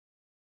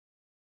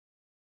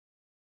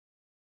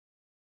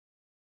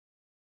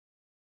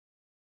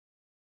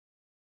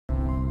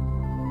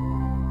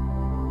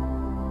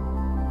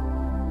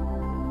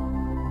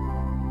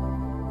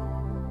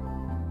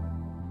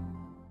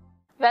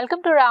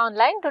Welcome to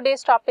Raaonline.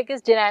 Today's topic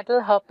is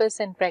genital herpes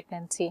in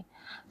pregnancy.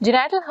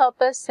 Genital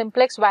herpes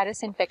simplex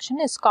virus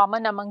infection is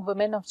common among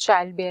women of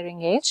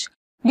childbearing age.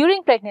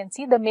 During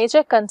pregnancy, the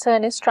major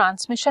concern is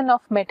transmission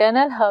of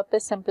maternal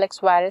herpes simplex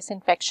virus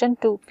infection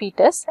to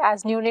fetus,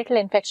 as neonatal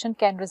infection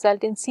can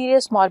result in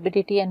serious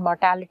morbidity and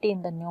mortality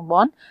in the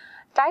newborn.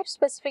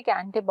 Type-specific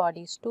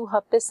antibodies to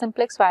herpes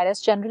simplex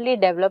virus generally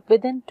develop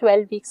within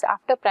 12 weeks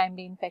after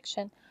primary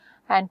infection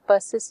and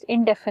persist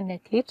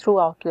indefinitely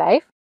throughout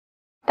life.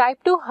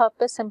 Type 2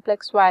 herpes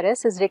simplex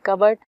virus is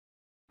recovered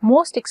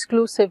most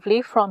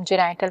exclusively from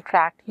genital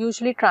tract,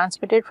 usually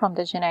transmitted from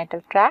the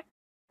genital tract,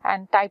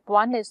 and type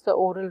 1 is the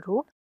oral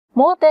route.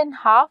 More than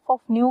half of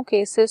new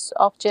cases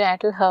of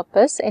genital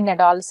herpes in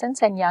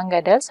adolescents and young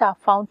adults are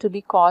found to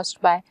be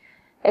caused by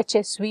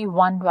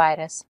HSV-1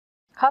 virus.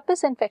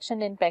 Herpes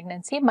infection in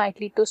pregnancy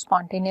might lead to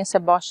spontaneous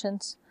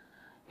abortions,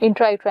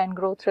 intrauterine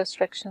growth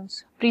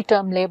restrictions,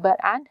 preterm labor,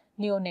 and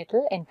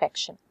neonatal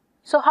infection.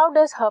 So, how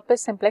does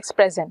herpes simplex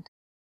present?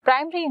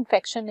 Primary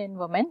infection in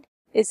women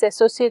is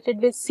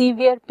associated with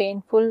severe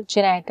painful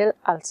genital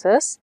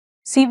ulcers,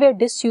 severe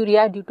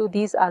dysuria due to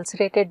these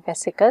ulcerated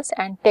vesicles,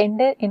 and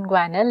tender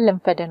inguinal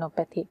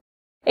lymphadenopathy.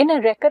 In a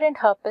recurrent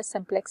herpes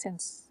simplex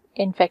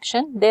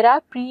infection, there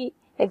are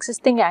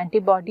pre-existing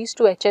antibodies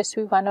to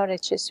HSV-1 or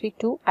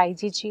HSV-2,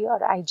 IgG or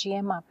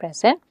IgM are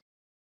present.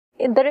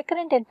 The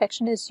recurrent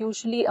infection is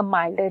usually a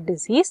milder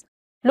disease.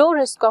 Low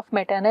risk of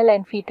maternal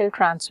and fetal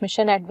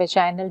transmission at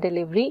vaginal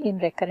delivery in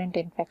recurrent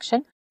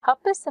infection.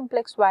 Herpes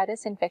simplex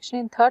virus infection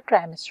in third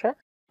trimester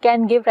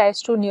can give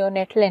rise to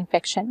neonatal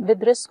infection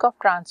with risk of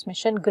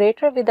transmission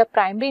greater with a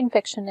primary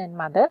infection in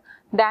mother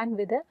than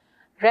with a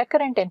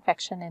recurrent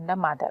infection in the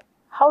mother.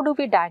 How do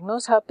we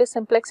diagnose herpes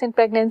simplex in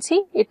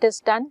pregnancy? It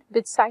is done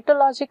with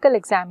cytological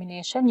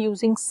examination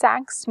using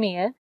Sac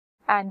smear,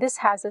 and this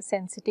has a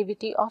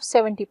sensitivity of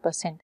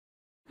 70%.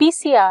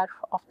 PCR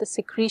of the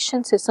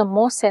secretions is a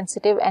more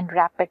sensitive and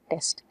rapid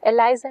test.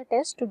 ELISA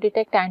test to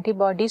detect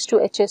antibodies to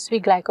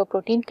HSV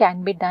glycoprotein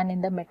can be done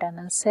in the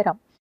maternal serum.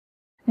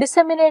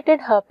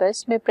 Disseminated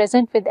herpes may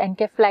present with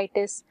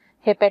encephalitis,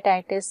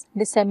 hepatitis,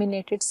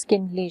 disseminated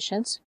skin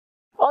lesions.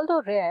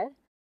 Although rare,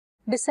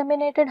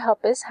 disseminated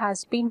herpes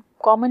has been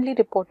commonly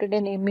reported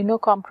in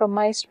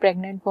immunocompromised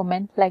pregnant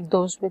women like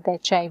those with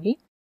HIV.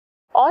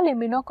 All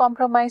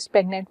immunocompromised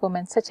pregnant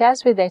women, such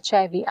as with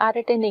HIV, are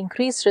at an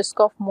increased risk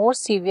of more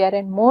severe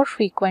and more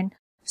frequent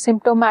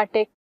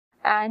symptomatic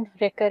and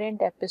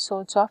recurrent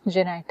episodes of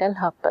genital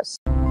herpes.